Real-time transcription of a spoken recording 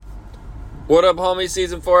What up, homie?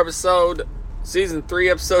 Season 3,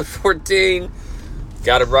 episode 14.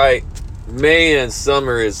 Got it right. Man,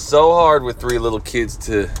 summer is so hard with 3 little kids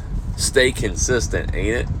to stay consistent,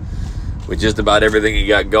 ain't it? With just about everything you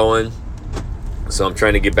got going. So I'm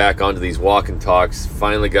trying to get back onto these walk and talks.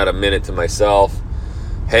 Finally got a minute to myself.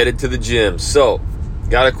 Headed to the gym. So,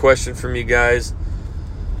 got a question from you guys.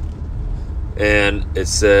 And it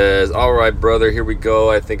says, all right, brother, here we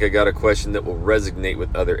go. I think I got a question that will resonate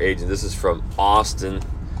with other agents. This is from Austin.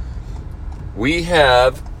 We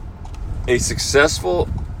have a successful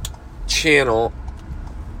channel.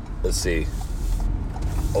 Let's see.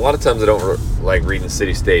 A lot of times I don't like reading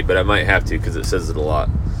city state, but I might have to because it says it a lot.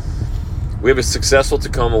 We have a successful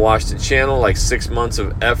Tacoma, Washington channel. Like 6 months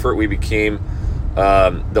of effort, we became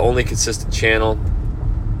the only consistent channel.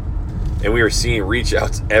 And we were seeing reach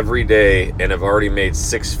outs every day and have already made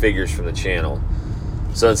 6 figures from the channel.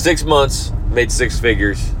 So in 6 months, made 6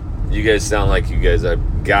 figures. You guys sound like you guys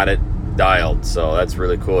have got it dialed. So that's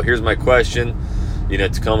really cool. Here's my question. You know,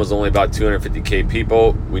 Tacoma's only about 250K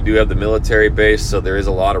people. We do have the military base, so there is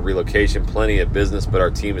a lot of relocation, plenty of business, but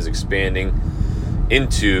our team is expanding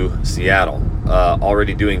into Seattle.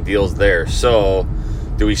 Already doing deals there. So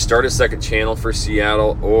do we start a second channel for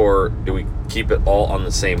Seattle, or do we keep it all on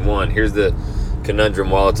the same one? Here's the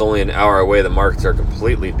conundrum. While it's only an hour away, the markets are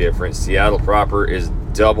completely different. Seattle proper is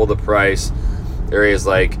double the price. Areas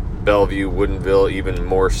like Bellevue, Woodinville, even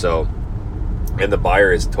more so. And the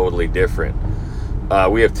buyer is totally different.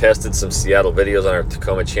 We have tested some Seattle videos on our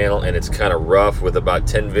Tacoma channel, and it's kind of rough with about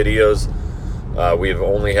 10 videos. We've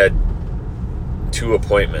only had 2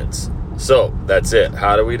 appointments. So that's it.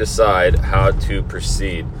 How do we decide how to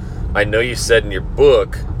proceed? I know you said in your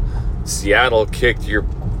book, Seattle kicked your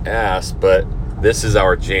ass, but this is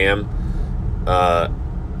our jam.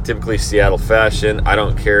 Typically Seattle fashion. I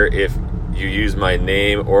don't care if you use my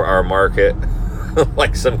name or our market.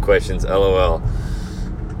 Like some questions, LOL.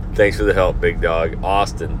 Thanks for the help, big dog.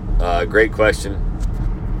 Austin, great question.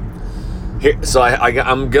 Here, so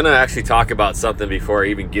I'm going to actually talk about something before I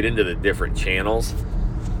even get into the different channels.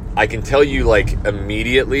 I can tell you like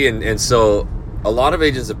immediately, and so a lot of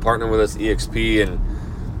agents have partnered with us, EXP, and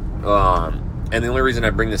the only reason I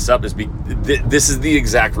bring this up is this is the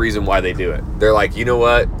exact reason why they do it. They're like, you know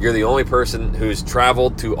what? You're the only person who's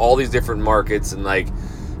traveled to all these different markets, and like,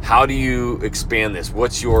 how do you expand this?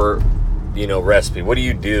 What's your, recipe? What do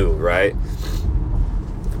you do, right?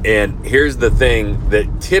 And here's the thing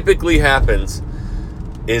that typically happens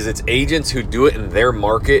is it's agents who do it in their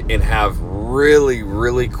market and have really,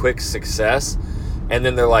 really quick success. And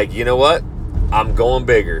then they're like, you know what? I'm going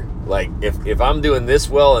bigger. Like if I'm doing this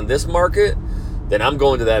well in this market, then I'm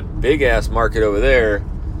going to that big ass market over there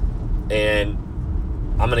and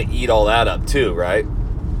I'm going to eat all that up too, right?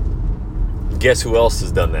 Guess who else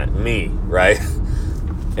has done that? Me, right?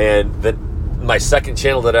 And my second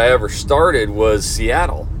channel that I ever started was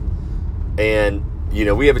Seattle. And,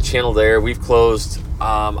 we have a channel there. We've closed,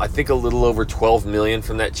 I think, a little over 12 million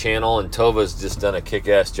from that channel. And Tova's just done a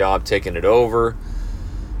kick-ass job taking it over.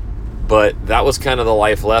 But that was kind of the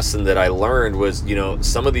life lesson that I learned was,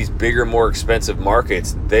 some of these bigger, more expensive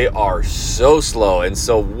markets, they are so slow. And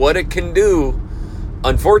so what it can do,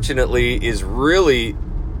 unfortunately, is really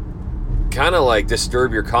kind of like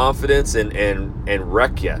disturb your confidence and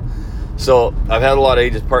wreck you. So I've had a lot of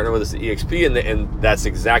agents partner with us at EXP, and that's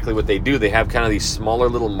exactly what they do. They have kind of these smaller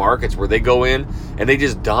little markets where they go in and they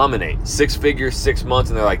just dominate 6 figures, 6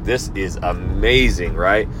 months, and they're like, this is amazing,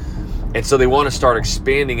 right? And so they want to start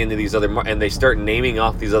expanding into these other and they start naming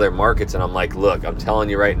off these other markets, and I'm like, look, I'm telling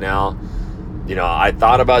you right now, I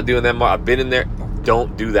thought about doing that. I've been in there.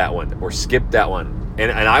 Don't do that one or skip that one,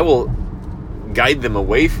 and I will guide them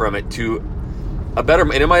away from it to a better,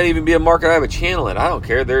 and it might even be a market I have a channel in. I don't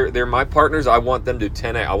care. They're my partners. I want them to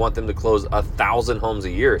 10x. I want them to close 1,000 homes a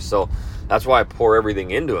year. So that's why I pour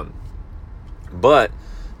everything into them. But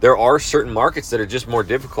there are certain markets that are just more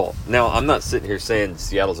difficult. Now, I'm not sitting here saying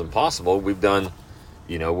Seattle's impossible. We've done,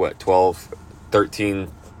 12,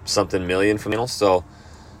 13 something million from channels. So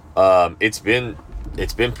it's been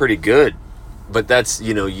pretty good. But that's,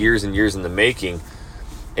 years and years in the making.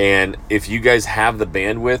 And if you guys have the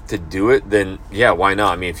bandwidth to do it, then yeah, why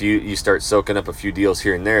not? I mean, if you start soaking up a few deals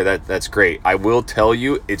here and there, that's great. I will tell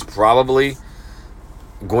you, it's probably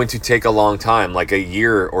going to take a long time, like a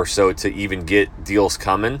year or so, to even get deals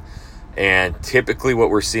coming. And typically what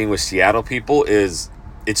we're seeing with Seattle people is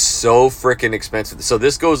it's so freaking expensive. So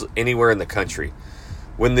this goes anywhere in the country.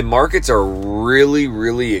 When the markets are really,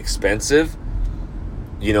 really expensive,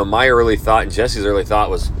 my early thought and Jesse's early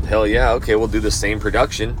thought was, hell yeah, okay, we'll do the same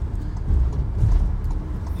production,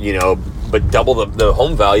 but double the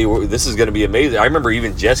home value. This is going to be amazing. I remember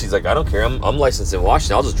even Jesse's like, I don't care. I'm licensed in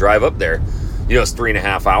Washington. I'll just drive up there. It's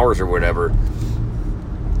 3.5 hours or whatever.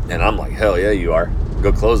 And I'm like, hell yeah, you are.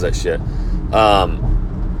 Go close that shit.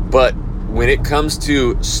 But when it comes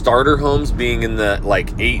to starter homes being in the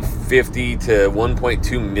like 850 to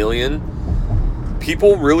 1.2 million,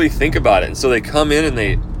 people really think about it. And so they come in and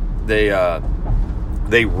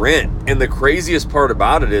they rent. And the craziest part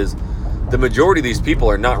about it is the majority of these people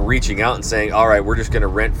are not reaching out and saying, all right, we're just going to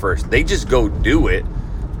rent first. They just go do it.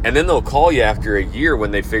 And then they'll call you after a year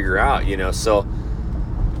when they figure out, so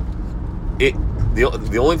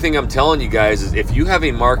the only thing I'm telling you guys is if you have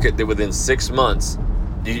a market that within 6 months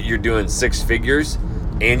you're doing 6 figures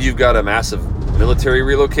and you've got a massive military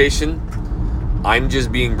relocation, I'm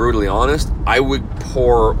just being brutally honest, I would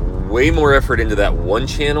pour way more effort into that one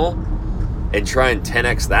channel and try and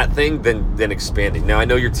 10x that thing than expanding. Now, I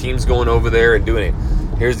know your team's going over there and doing it.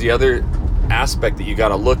 Here's the other aspect that you got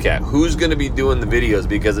to look at. Who's going to be doing the videos?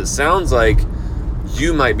 Because it sounds like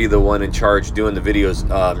you might be the one in charge doing the videos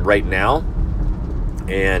right now.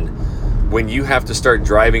 And when you have to start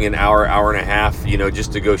driving an hour and a half,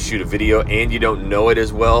 just to go shoot a video and you don't know it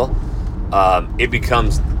as well, it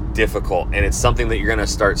becomes difficult. And it's something that you're going to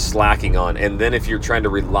start slacking on. And then if you're trying to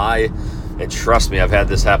rely, and trust me, I've had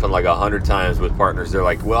this happen like 100 times with partners. They're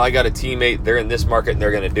like, well, I got a teammate, they're in this market and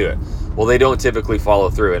they're going to do it. Well, they don't typically follow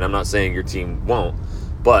through. And I'm not saying your team won't,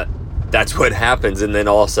 but that's what happens. And then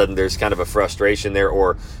all of a sudden there's kind of a frustration there,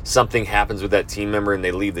 or something happens with that team member and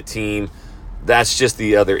they leave the team. That's just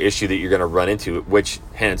the other issue that you're going to run into, which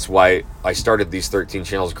hence why I started these 13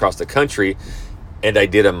 channels across the country and I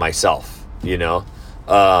did them myself,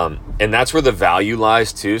 and that's where the value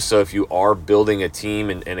lies too. So if you are building a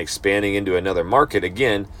team and expanding into another market,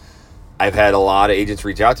 again, I've had a lot of agents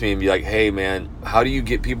reach out to me and be like, hey man, how do you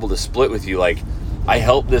get people to split with you? Like, I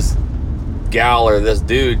helped this gal or this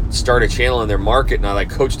dude start a channel in their market and I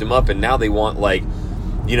like coached them up and now they want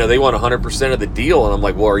they want 100% of the deal. And I'm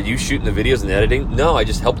like, well, are you shooting the videos and editing? No, I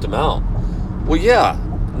just helped them out. Well, yeah,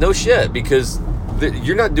 no shit, because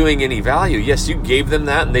you're not doing any value. Yes, you gave them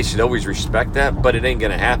that and they should always respect that, but it ain't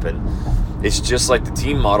going to happen. It's just like the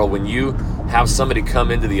team model. When you have somebody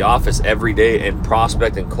come into the office every day and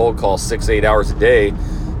prospect and cold call 6-8 hours a day,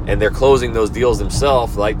 and they're closing those deals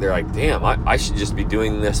themselves, like they're like, damn, I should just be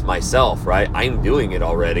doing this myself, right? I'm doing it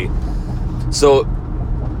already. So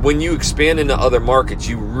when you expand into other markets,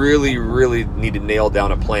 you really, really need to nail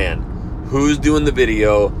down a plan. Who's doing the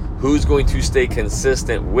video? Who's going to stay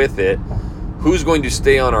consistent with it? Who's going to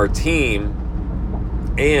stay on our team?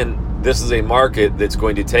 And this is a market that's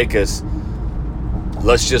going to take us,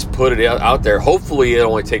 let's just put it out there. Hopefully it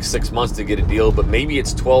only takes 6 months to get a deal, but maybe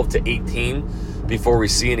it's 12 to 18 before we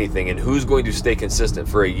see anything. And who's going to stay consistent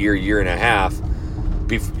for a year and a half,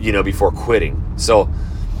 before quitting? So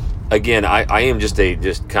again, I am just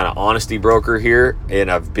kind of honesty broker here,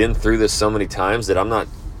 and I've been through this so many times that I'm not,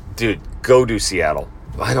 dude, go do Seattle.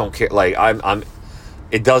 I don't care. Like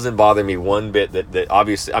it doesn't bother me one bit that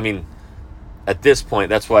obviously, I mean, at this point,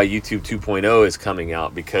 that's why YouTube 2.0 is coming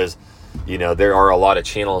out, because, there are a lot of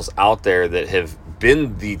channels out there that have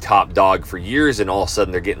been the top dog for years, and all of a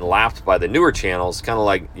sudden they're getting lapped by the newer channels, kind of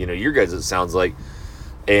like, your guys, it sounds like.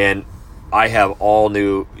 And I have all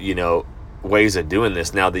new, ways of doing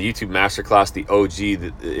this. Now, the YouTube Masterclass, the OG,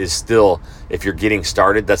 is still, if you're getting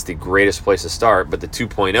started, that's the greatest place to start. But the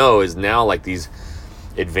 2.0 is now like these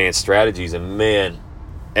advanced strategies. And man,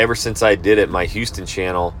 ever since I did it, my Houston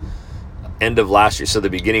channel, end of last year, so the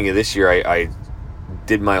beginning of this year, I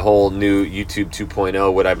did my whole new YouTube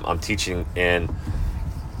 2.0, what I'm teaching, and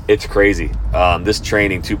it's crazy. This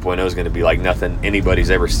training 2.0 is going to be like nothing anybody's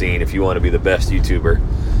ever seen if you want to be the best YouTuber.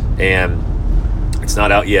 And it's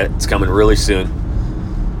not out yet. It's coming really soon.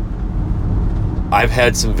 I've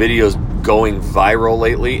had some videos going viral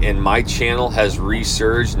lately, and my channel has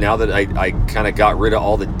resurged now that I kind of got rid of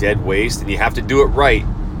all the dead waste, and you have to do it right.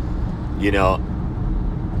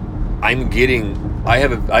 I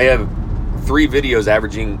have 3 videos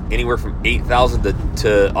averaging anywhere from 8,000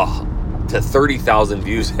 to 30,000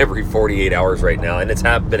 views every 48 hours right now, and it's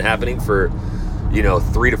been happening for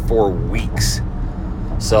 3 to 4 weeks.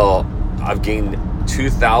 So I've gained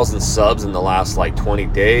 2,000 subs in the last 20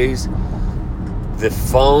 days. The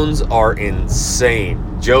phones are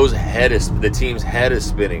insane. The team's head is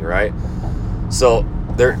spinning, right? So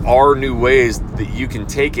there are new ways that you can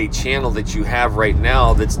take a channel that you have right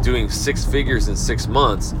now that's doing 6 figures in 6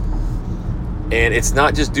 months, and it's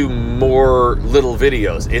not just do more little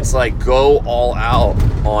videos. It's like go all out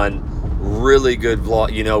on really good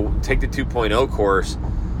vlog. Take the 2.0 course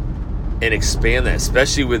and expand that,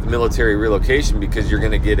 especially with military relocation, because you're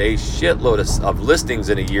going to get a shitload of listings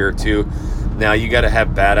in a year or two. Now you got to have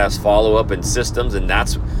badass follow-up and systems, and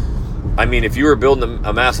that's, I mean, if you were building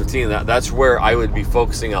a massive team, that's where I would be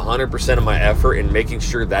focusing 100% of my effort in making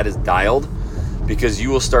sure that is dialed, because you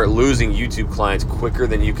will start losing YouTube clients quicker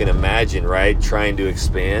than you can imagine, right? Trying to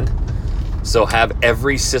expand. So have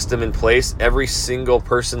every system in place, every single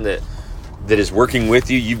person that is working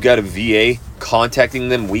with you. You've got a VA contacting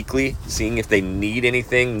them weekly, seeing if they need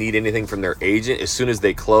anything from their agent. As soon as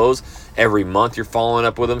they close, every month you're following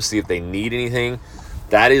up with them, see if they need anything.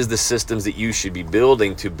 That is the systems that you should be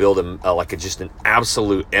building to build just an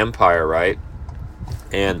absolute empire, right?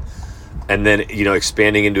 And then, you know,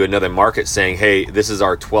 expanding into another market, saying, hey, this is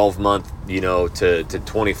our 12-month, you know, to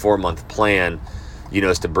 24-month plan, you know,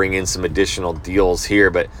 is to bring in some additional deals here.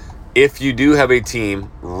 But if you do have a team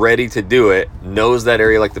ready to do it, knows that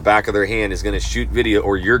area like the back of their hand, is going to shoot video,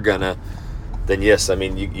 or you're gonna, then yes, I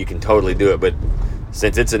mean, you can totally do it. But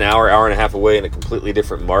since it's an hour and a half away in a completely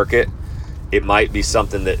different market, it might be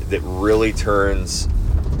something that really turns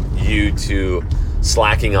you to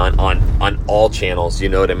slacking on all channels, you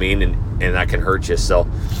know what I mean? And that can hurt you. So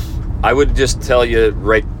I would just tell you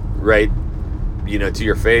right, you know, to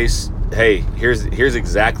your face, hey, here's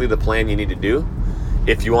exactly the plan you need to do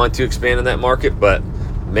if you want to expand in that market. But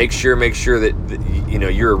make sure that, you know,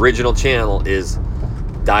 your original channel is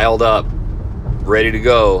dialed up, ready to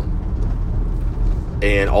go,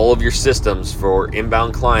 and all of your systems for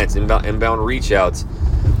inbound clients, inbound reach outs,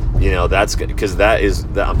 you know, that's good, because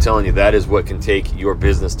I'm telling you, that is what can take your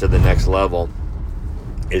business to the next level,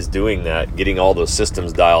 is doing that, getting all those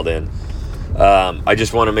systems dialed in. I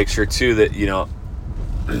just want to make sure too that, you know,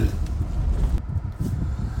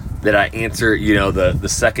 that I answer, you know, the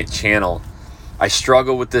second channel. I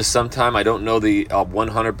struggle with this sometime. I don't know the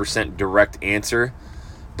 100% direct answer,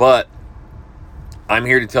 but I'm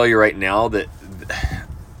here to tell you right now that,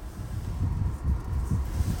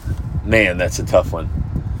 man, that's a tough one.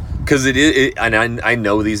 Because and I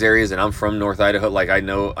know these areas, and I'm from North Idaho. Like, I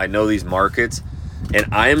know these markets, and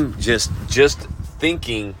I'm just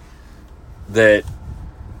thinking that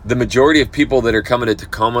the majority of people that are coming to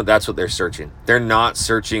Tacoma, that's what they're searching. They're not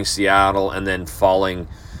searching Seattle and then falling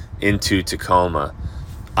into Tacoma.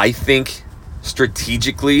 I think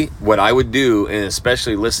strategically, what I would do, and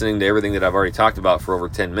especially listening to everything that I've already talked about for over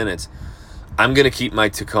 10 minutes, I'm going to keep my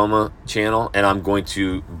Tacoma channel, and I'm going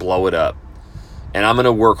to blow it up. And I'm going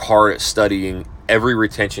to work hard at studying every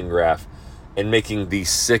retention graph and making the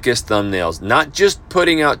sickest thumbnails. Not just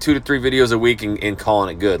putting out 2 to 3 videos a week and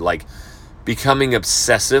calling it good. Like, becoming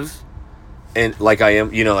obsessive. And like I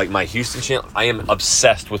am, you know, like my Houston channel, I am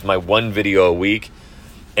obsessed with my 1 video a week.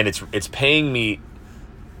 And it's paying me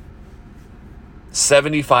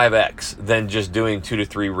 75x than just doing 2 to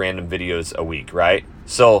 3 random videos a week, right?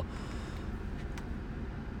 So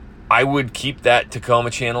I would keep that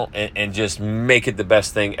Tacoma channel and just make it the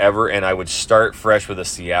best thing ever. And I would start fresh with a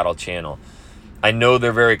Seattle channel. I know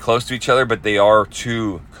they're very close to each other, but they are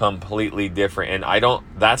two completely different. And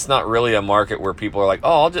that's not really a market where people are like,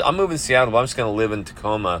 oh, I'm moving to Seattle, but I'm just going to live in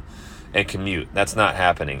Tacoma and commute. That's not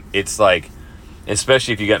happening. It's like,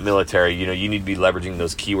 especially if you got military, you know, you need to be leveraging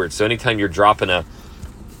those keywords. So anytime you're dropping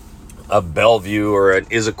a Bellevue or an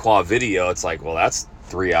Issaquah video, it's like, well, that's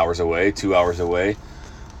 3 hours away, 2 hours away.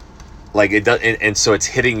 Like, it does, and so it's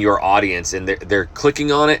hitting your audience, and they're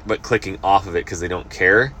clicking on it, but clicking off of it because they don't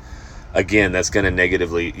care. Again, that's going to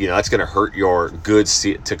negatively, you know, that's going to hurt your good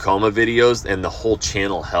Tacoma videos and the whole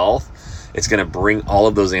channel health. It's going to bring all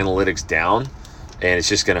of those analytics down, and it's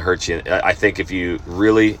just going to hurt you. I think if you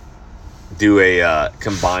really do a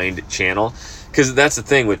combined channel, because that's the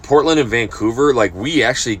thing with Portland and Vancouver, like, we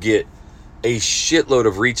actually get a shitload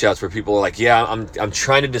of reach outs where people are like, yeah, I'm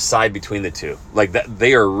trying to decide between the two. Like, that,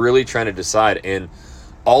 they are really trying to decide, and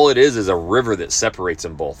all it is a river that separates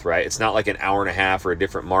them both, right? It's not like an hour and a half or a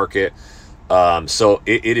different market. So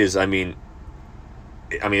it is, I mean,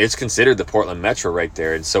 it's considered the Portland Metro right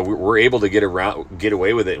there. And so we're able to get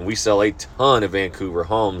away with it. And we sell a ton of Vancouver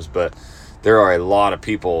homes, but there are a lot of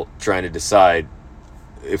people trying to decide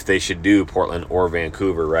if they should do Portland or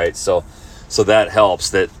Vancouver, right? So that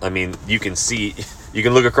helps. That, I mean, you can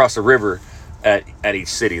look across the river at each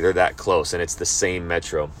city. They're that close, and it's the same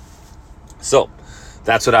metro. So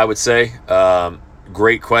that's what I would say.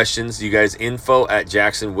 Great questions. You guys,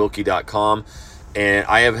 info@jacksonwilkie.com. And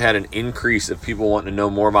I have had an increase of people wanting to know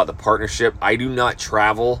more about the partnership. I do not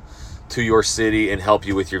travel to your city and help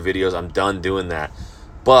you with your videos. I'm done doing that.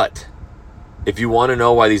 But If you want to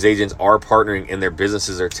know why these agents are partnering and their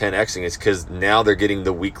businesses are 10xing, it's because now they're getting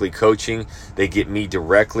the weekly coaching. They get me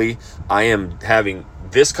directly. I am having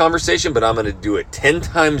this conversation, but I'm going to do it 10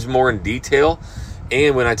 times more in detail.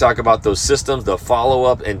 And when I talk about those systems, the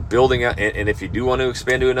follow-up and building out, and if you do want to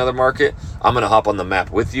expand to another market, I'm going to hop on the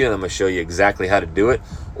map with you and I'm going to show you exactly how to do it.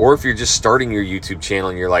 Or if you're just starting your YouTube channel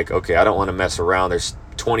and you're like, okay, I don't want to mess around. There's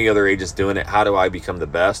 20 other agents doing it. How do I become the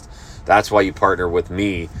best? That's why you partner with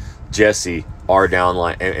me, Jesse, our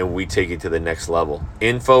downline, and we take it to the next level.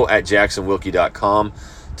 info@jacksonwilkie.com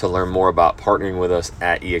to learn more about partnering with us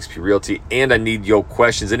at eXp Realty. And I need your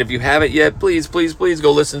questions. And if you haven't yet, please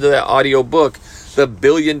go listen to that audio book, The $1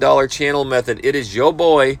 Billion Channel Method. It is your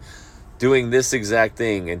boy doing this exact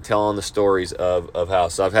thing and telling the stories of how.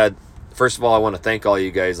 So I've had, first of all, I want to thank all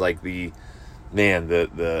you guys, like the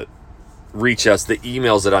reach outs, the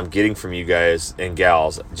emails that I'm getting from you guys and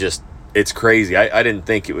gals. Just, it's crazy. I didn't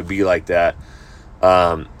think it would be like that.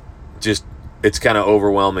 Just, it's kind of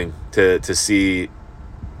overwhelming to see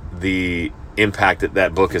the impact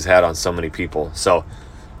that book has had on so many people. So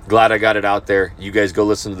glad I got it out there. You guys go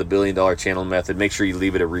listen to the $1 Billion Channel Method. Make sure you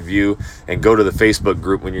leave it a review and go to the Facebook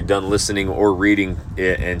group when you're done listening or reading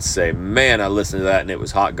it and say, man, I listened to that and it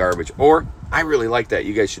was hot garbage. Or, I really like that.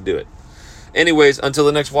 You guys should do it. Anyways, until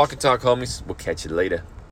the next Walk and Talk, homies, we'll catch you later.